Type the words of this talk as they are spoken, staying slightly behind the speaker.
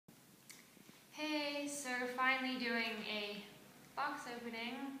finally doing a box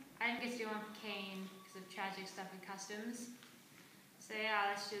opening. I didn't get to do one for Kane because of tragic stuff in customs. So yeah,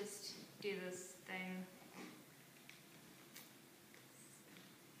 let's just do this thing.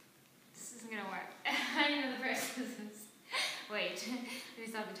 This isn't gonna work. I need another pair of scissors. Wait, let me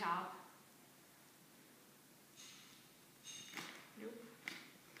start the top. Nope.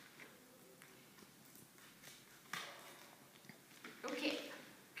 Okay.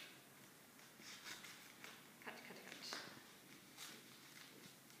 Cut.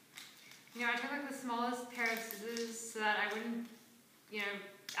 You know, I took like the smallest pair of scissors so that I wouldn't,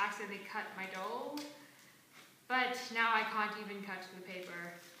 accidentally cut my doll. But now I can't even cut the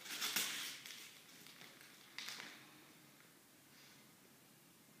paper.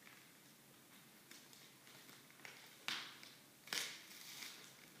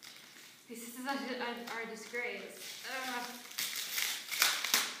 These scissors are a disgrace.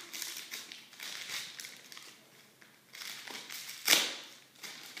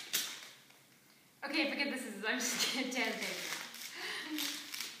 Okay, forget the scissors. I'm just gonna tear the paper.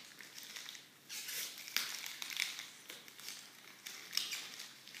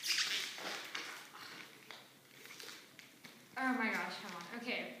 Oh my gosh, come on.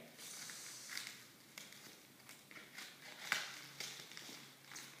 Okay.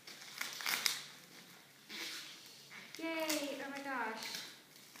 Yay! Oh my gosh.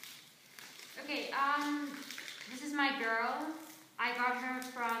 Okay, this is my girl. I got her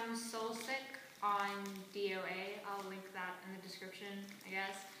from Soul Sick on DOA. I'll link that in the description, I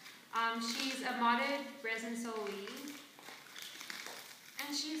guess. She's a modded ResinSoul Li.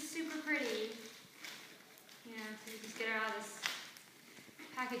 And she's super pretty. You know, so you just get her out of this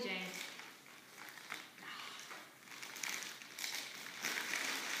packaging.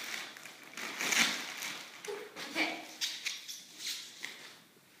 Okay.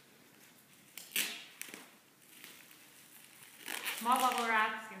 More bubble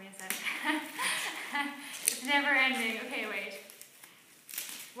wrap. Give me a sec. It's never ending. Okay, wait.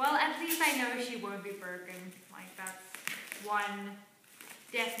 Well, at least I know she won't be broken. Like, that's one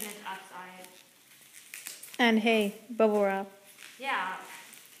definite upside. And hey, bubble wrap. Yeah.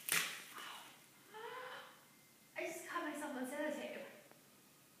 I just cut myself on sellotape.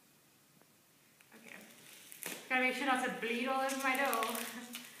 Okay. Gotta make sure not to bleed all over my dough.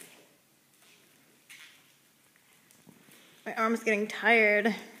 My arm's getting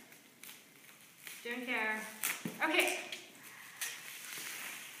tired. Don't care. Okay.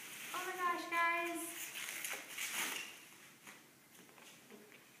 Oh my gosh, guys.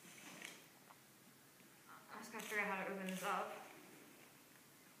 I just gotta figure out how to open this up.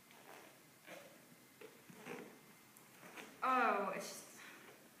 Oh, it's just...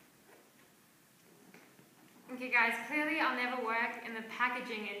 Okay guys, clearly I'll never work in the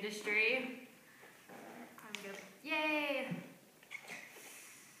packaging industry. I'm good. Yay!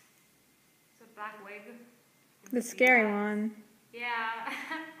 It's a black wig. The scary one. Yeah,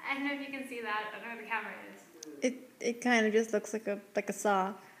 I don't know if you can see that. I don't know where the camera is. It kind of just looks like a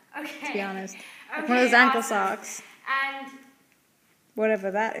sock. Okay. To be honest. Okay, Like one of those ankle awesome. socks. And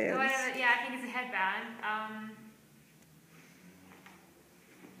Whatever that is. yeah, I think it's a headband.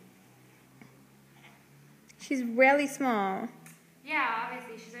 She's really small. Yeah,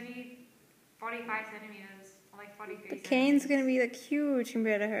 obviously she's only 45 centimeters, or like 43 But Kane's gonna be like huge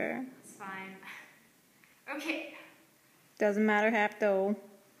compared to her. It's fine. Okay. Doesn't matter, half doll.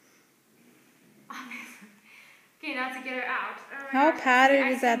 Okay, now to get her out. Oh How gosh, padded I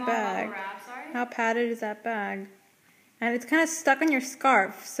is see that more bag? bubble wrap, sorry? How padded is that bag? And it's kind of stuck on your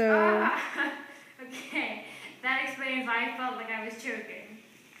scarf, so... Okay, that explains why I felt like I was choking.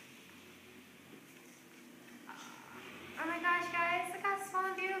 Oh my gosh, guys, look how small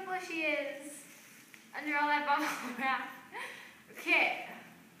and beautiful she is. Under all that bubble wrap. Okay.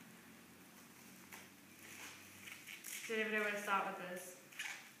 Didn't even know where to start with this.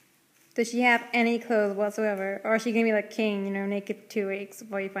 Does she have any clothes whatsoever? Or is she gonna be like Kane, naked for 2 weeks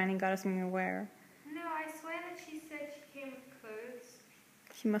before you finally got her something to wear? No, I swear that she said she came with clothes.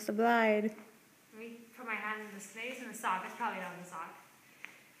 She must have lied. Let me put my hand in the space in the sock. It's probably not in the sock.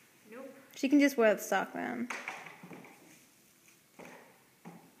 Nope. She can just wear the sock then.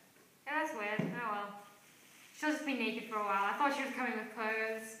 Yeah, that's weird. Oh well. She'll just be naked for a while. I thought she was coming with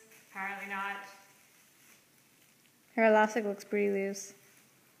clothes. Apparently not. Her elastic looks pretty loose.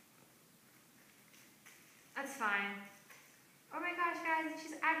 That's fine. Oh my gosh, guys,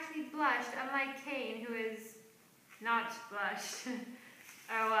 she's actually blushed, unlike Kane, who is not blushed.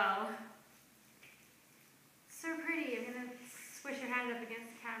 Oh well. So pretty. I'm gonna squish her hand up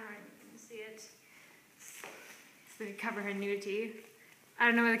against the camera and you can see it. So to cover her nudity. I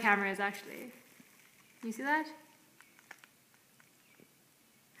don't know where the camera is actually. You see that?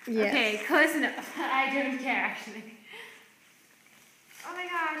 Yes. Okay, close enough. I don't care, actually. Oh my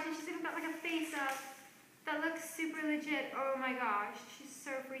gosh, and she's even got like a face up. That looks super legit. Oh my gosh, she's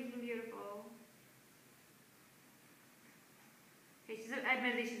so freaking beautiful. Okay,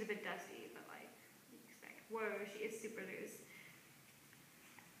 admittedly she's a bit dusty, but like, you expect. Whoa, she is super loose.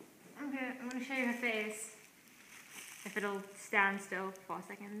 Okay, I'm gonna show you her face. If it'll stand still for 4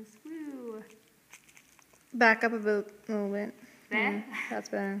 seconds. Woo! Back up a little bit. There? That's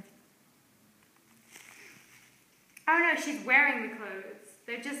better. Oh no, she's wearing the clothes.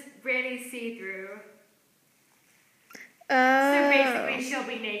 They're just really see-through. Oh. So basically she'll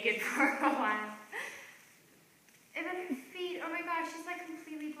be naked for a while. And then her feet, oh my gosh, she's like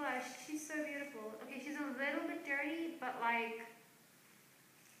completely blushed. She's so beautiful. Okay, she's a little bit dirty, but like,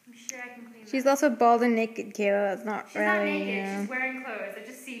 I'm sure I can clean She's that. also bald and naked, Kayla. That's not She's really. not naked, she's wearing clothes. They're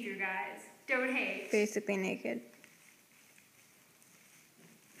just see-through, guys. Don't hate. Basically naked.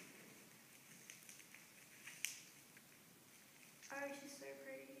 Oh, she's so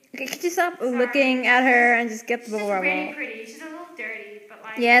pretty. Okay, could you stop Sorry. looking at her and just get the She's bubble just rubble? really pretty. She's a little dirty, but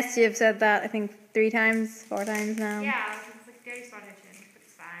like... Yes, you've said that, I think 3 times, 4 times now. Yeah, it's like dirty spot on her chin, but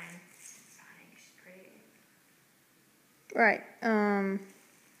it's fine. It's fine, she's pretty. Right,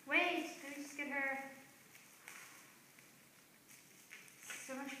 Wait, let me just get her...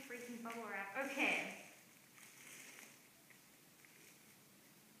 So much freaking bubble wrap. Okay.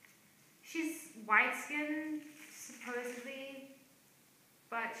 She's white-skinned, supposedly,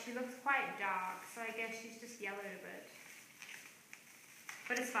 but she looks quite dark, so I guess she's just yellowed a bit.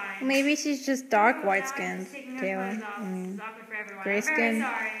 But it's fine. maybe she's just dark Oh, white-skinned, she's taking her Kayla. clothes off. This is awkward for everyone. gray I'm very skin.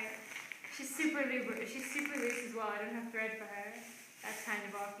 sorry. She's super loose as well. I don't have thread for her. That's kind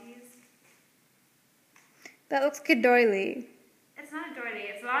of obvious. That looks like a doily. It's not a doily.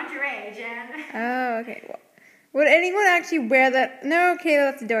 It's lingerie, Jen. Oh, okay. Well, would anyone actually wear that? No,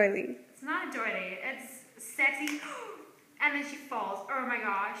 Kayla, that's a doily. It's not a doily. It's sexy. And then she falls. Oh my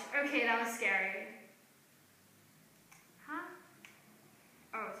gosh. Okay, that was scary. Huh?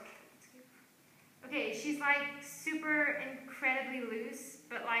 Oh, it's cute. Okay, she's like super incredibly loose,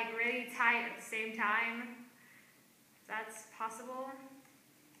 but like really tight at the same time. If that's possible.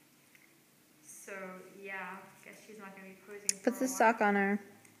 So yeah, I guess she's not gonna be posing for Puts a the while. sock on her.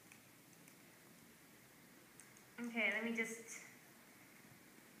 Okay, let me just...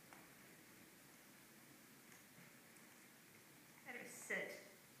 Let her sit.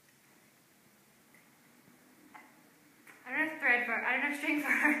 I don't have thread for her. I don't have string for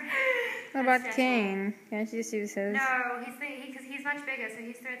her. What about Kane? Can't you just use his? No, because he's much bigger, so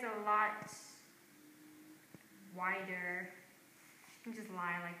his thread's a lot wider. She can just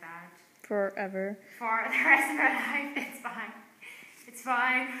lie like that. Forever. For the rest of her life, it's fine. It's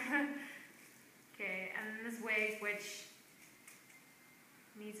fine. Okay, and then this wig, which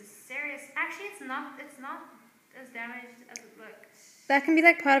needs a serious... Actually, it's not as damaged as it looks. That can be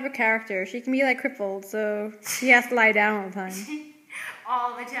like part of her character. She can be like crippled, so she has to lie down all the time.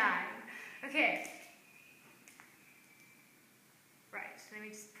 All the time. Okay. Right, let me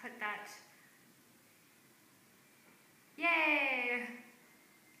just put that... Yay!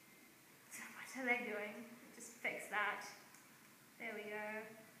 So what's her leg doing? Just fix that. There we go.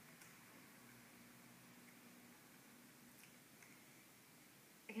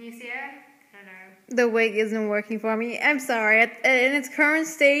 Can you see her? I don't know. The wig isn't working for me. I'm sorry. In its current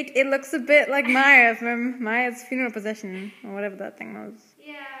state, it looks a bit like Maya from Maya's funeral procession, or whatever that thing was.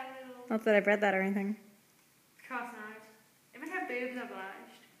 Yeah, a little. Not that I've read that or anything. Of course not. Even her boobs are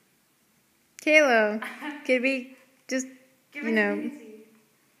blushed. Kayla, could we just, Give you her know... some easy.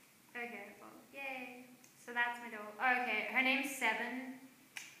 Okay, well, yay. So that's my doll. Oh, okay, her name's Seven.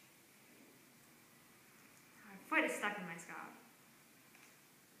 Her foot is stuck in my scarf.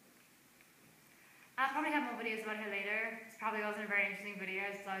 I'll probably have more videos about her later. This probably wasn't a very interesting video,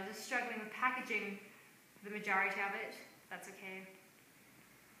 so I was just struggling with packaging the majority of it. That's okay.